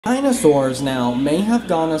Dinosaurs now may have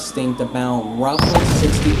gone extinct about roughly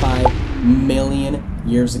 65 million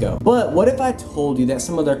years ago. But what if I told you that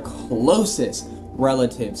some of their closest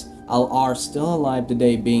relatives are still alive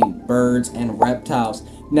today, being birds and reptiles?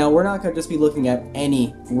 Now, we're not going to just be looking at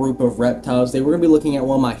any group of reptiles. We're going to be looking at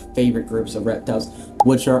one of my favorite groups of reptiles,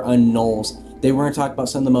 which are anoles. We're going to talk about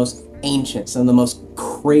some of the most ancient, some of the most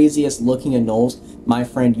craziest looking anoles, my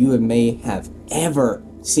friend, you may have ever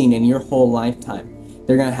seen in your whole lifetime.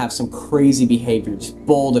 They're going to have some crazy behaviors,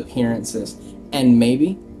 bold appearances, and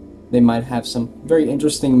maybe they might have some very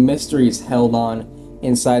interesting mysteries held on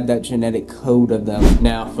inside that genetic code of them.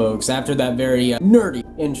 Now, folks, after that very nerdy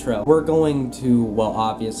intro, we're going to, well,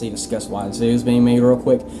 obviously discuss why this video is being made real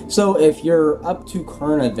quick. So if you're up to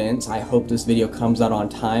current events, I hope this video comes out on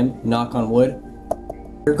time, knock on wood.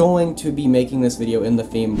 We're going to be making this video in the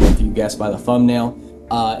theme, if you guessed by the thumbnail,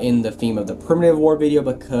 in the theme of the Primitive War video,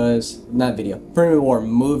 because, Primitive War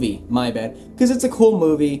movie, my bad, because it's a cool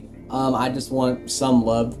movie. I just want some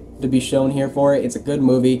love to be shown here for it. It's a good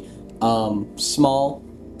movie, small,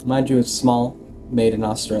 mind you, it's small, made in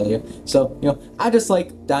Australia, so, you know, I just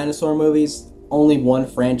like dinosaur movies. Only one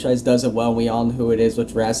franchise does it well, we all know who it is, with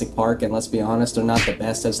Jurassic Park, and let's be honest, they're not the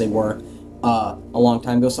best as they were, a long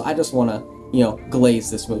time ago, so I just want to, you know,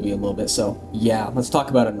 glaze this movie a little bit. So yeah, let's talk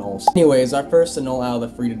about anoles. Anyways, our first anole out of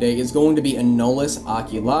the three today is going to be Anoles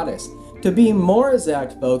oculatus. To be more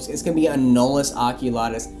exact, folks, it's going to be Anoles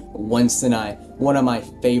oculatus winstonii, one of my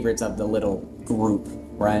favorites of the little group,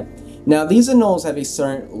 right? Now, these anoles have a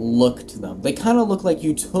certain look to them. They kind of look like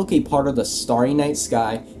you took a part of the starry night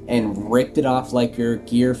sky and ripped it off like your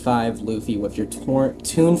Gear 5 Luffy with your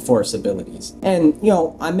Toon Force abilities. And, you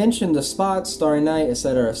know, I mentioned the spots, starry night,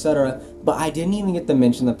 etc., but I didn't even get to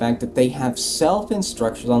mention the fact that they have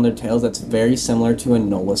self-instructions on their tails that's very similar to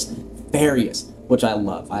Anoles varius, which I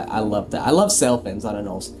love. I love that. I love self-ins on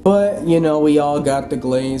anoles. But, you know, we all got the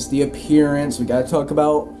glaze, the appearance, we gotta talk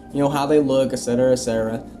about, you know, how they look,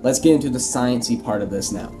 etc. Let's get into the sciencey part of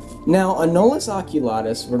this now. Now, Anoles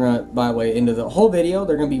oculatus, we're gonna, by the way, into the whole video,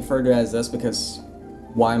 they're gonna be referred to as this because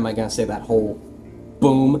why am I gonna say that whole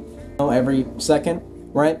boom, you know, every second,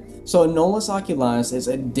 right? So Anoles oculatus is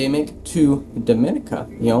endemic to Dominica,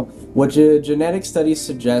 you know, which genetic studies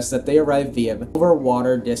suggest that they arrived via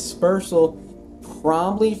overwater dispersal,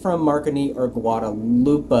 probably from Martinique or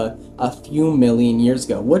Guadalupe a few million years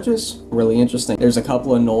ago, which is really interesting. There's a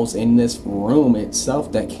couple of anoles in this room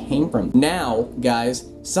itself that came from. Now, guys,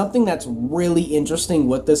 something that's really interesting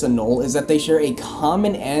with this anole is that they share a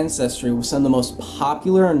common ancestry with some of the most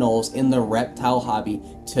popular anoles in the reptile hobby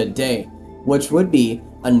today, which would be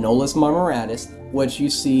Anoles marmoratus, which you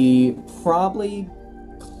see probably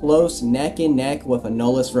close neck and neck with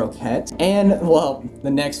Anoles roquette, and, well,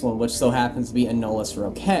 the next one, which still happens to be Anoles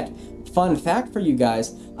roquette. Fun fact for you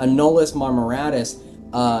guys, Anoles marmoratus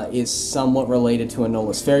is somewhat related to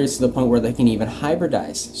Anoles varius to the point where they can even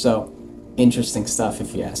hybridize. So, interesting stuff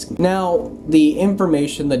if you ask me. Now, the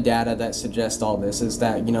information, the data that suggests all this is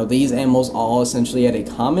that, you know, these animals all essentially had a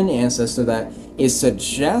common ancestor that is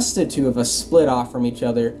suggested to have split off from each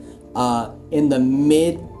other in the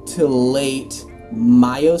mid to late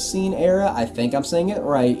Miocene era. I think I'm saying it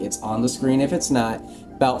right. It's on the screen if it's not.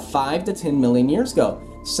 About 5 to 10 million years ago.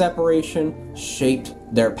 Separation shaped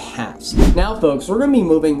their paths. Now, folks, we're going to be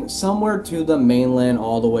moving somewhere to the mainland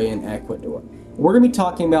all the way in Ecuador. We're going to be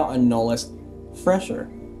talking about Anoles fresher.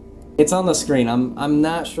 It's on the screen. I'm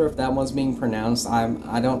not sure if that one's being pronounced.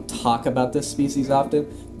 I don't talk about this species often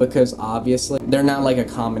because obviously they're not like a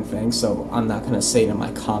common thing, so I'm not going to say it in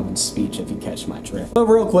my common speech if you catch my drift. But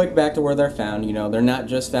real quick, back to where they're found. You know, they're not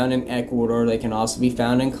just found in Ecuador. They can also be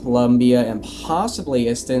found in Colombia and possibly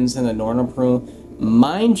extends in the northern Peru.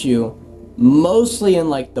 Mind you, mostly in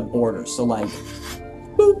like the border. So like,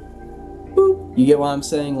 boop, boop. You get what I'm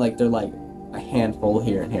saying? Like they're like a handful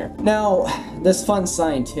here and here. Now, this fun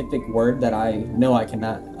scientific word that I know I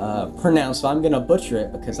cannot pronounce, so I'm gonna butcher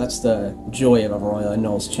it because that's the joy of a Royal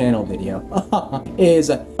Anoles channel video,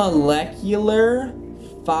 is molecular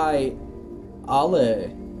phyology.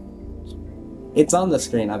 It's on the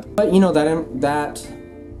screen, but you know that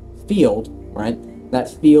field, right? That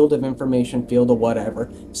field of information, field of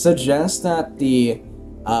whatever, suggests that the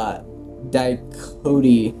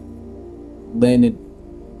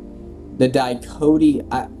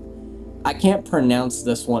I can't pronounce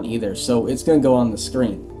this one either, so it's gonna go on the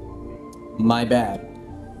screen. My bad.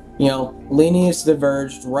 You know, lineage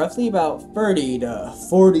diverged roughly about 30 to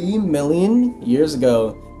 40 million years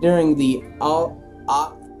ago during the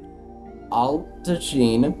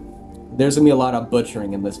Altocene. There's gonna be a lot of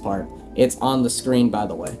butchering in this part. It's on the screen, by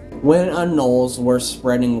the way. When anoles were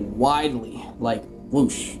spreading widely, like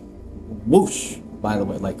whoosh, whoosh, by the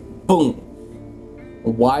way, like boom.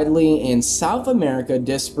 Widely in South America,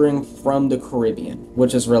 differing from the Caribbean,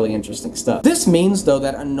 which is really interesting stuff. This means, though,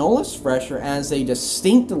 that Anoles fresher as a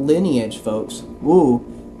distinct lineage, folks,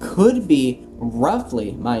 could be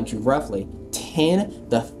roughly, mind you, roughly 10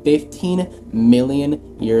 to 15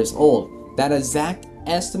 million years old. That exact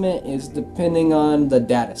estimate is depending on the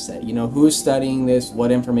data set. You know, who's studying this,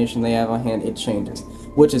 what information they have on hand, it changes.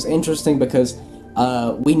 Which is interesting because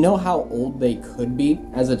we know how old they could be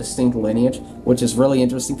as a distinct lineage, which is really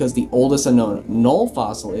interesting because the oldest anole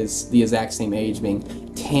fossil is the exact same age, being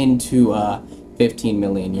 10 to 15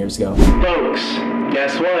 million years ago. Folks,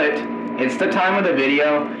 guess what? It's the time of the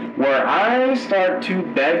video where I start to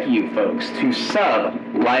beg you folks to sub,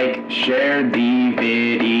 like, share the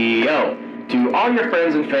video to all your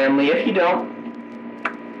friends and family. If you don't,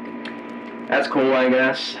 that's cool, I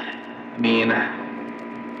guess. I mean,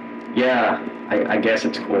 yeah, I guess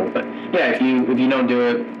it's cool, but yeah, if you don't do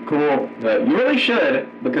it, cool, but you really should,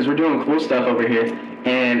 because we're doing cool stuff over here,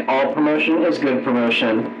 and all promotion is good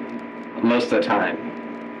promotion most of the time.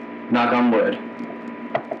 Knock on wood.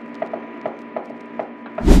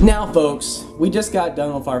 Now, folks, we just got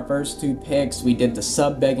done with our first two picks. We did the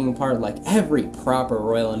sub-begging part like every proper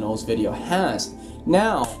Royal Anoles video has.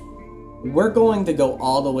 Now, we're going to go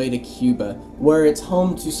all the way to Cuba, where it's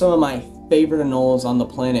home to some of my favorite anoles on the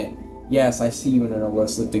planet. Yes, I see you in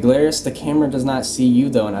Anoles Deglaris. The camera does not see you,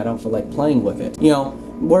 though, and I don't feel like playing with it. You know,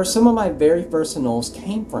 where some of my very first anoles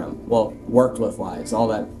came from. Well, worked with wise, all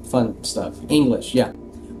that fun stuff. English, yeah.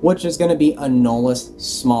 Which is going to be Anoles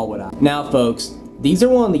smallwoodi. Now, folks, these are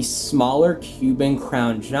one of the smaller Cuban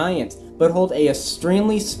crown giants, but hold a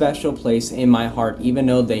extremely special place in my heart, even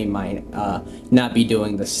though they might not be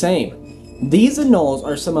doing the same. These anoles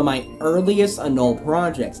are some of my earliest anole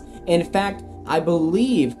projects. In fact, I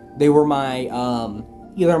believe they were my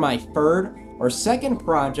either my third or second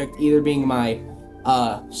project, either being my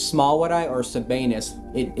smallwoodi or Sabanus.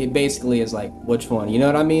 It basically is like, which one, you know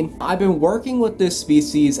what I mean? I've been working with this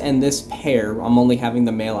species and this pair. I'm only having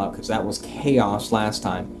the male out because that was chaos last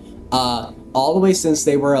time. All the way since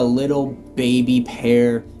they were a little baby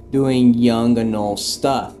pair doing young anole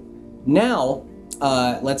stuff. Now,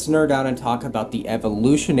 let's nerd out and talk about the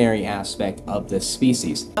evolutionary aspect of this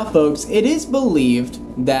species. Now, folks, it is believed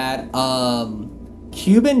that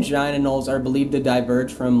Cuban giant anoles are believed to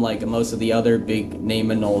diverge from like most of the other big name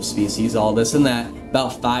anole species, all this and that,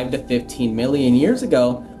 about 5 to 15 million years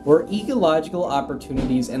ago, where ecological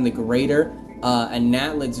opportunities and the greater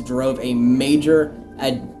anatlids drove a major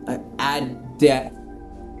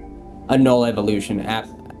anole evolution,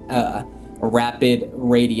 rapid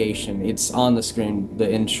radiation. It's on the screen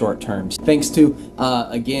in short terms. Thanks to,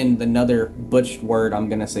 again, another butched word I'm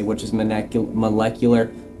gonna say, which is molecular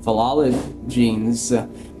phylogenies.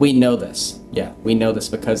 We know this. Yeah, we know this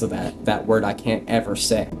because of that word I can't ever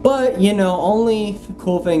say. But, you know, only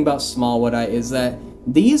cool thing about smallwoodi is that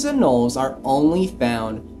these anoles are only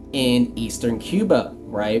found in eastern Cuba,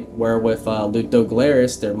 right? Where with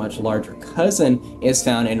Lutoglaris, their much larger cousin, is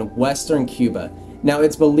found in western Cuba. Now,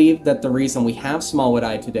 it's believed that the reason we have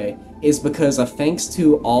smallwoodi today is because of thanks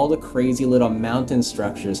to all the crazy little mountain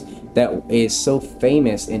structures that is so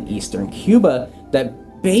famous in eastern Cuba,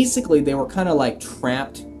 that basically they were kind of like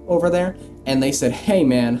trapped over there, and they said, hey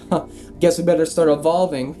man, guess we better start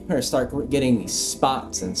evolving or start getting these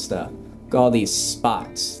spots and stuff. Look at all these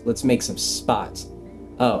spots. Let's make some spots.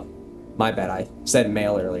 Oh, my bad, I said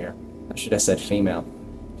male earlier. I should have said female.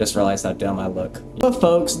 Just realized how dumb I look. But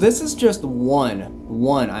folks, this is just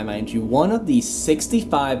one, I mind you, one of the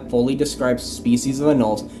 65 fully described species of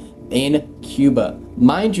anoles in Cuba.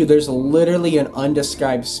 Mind you, there's literally an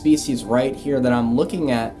undescribed species right here that I'm looking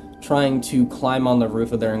at, trying to climb on the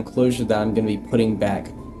roof of their enclosure that I'm going to be putting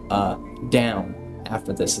back down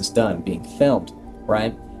after this is done being filmed,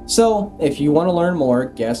 right? So, if you want to learn more,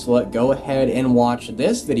 guess what? Go ahead and watch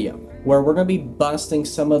this video, where we're going to be busting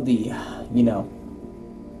some of the, you know,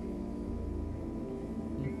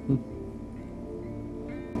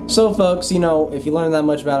 so folks, you know, if you learn that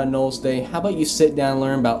much about anoles today, how about you sit down and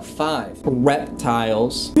learn about 5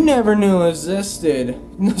 reptiles you never knew existed?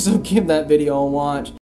 So give that video a watch.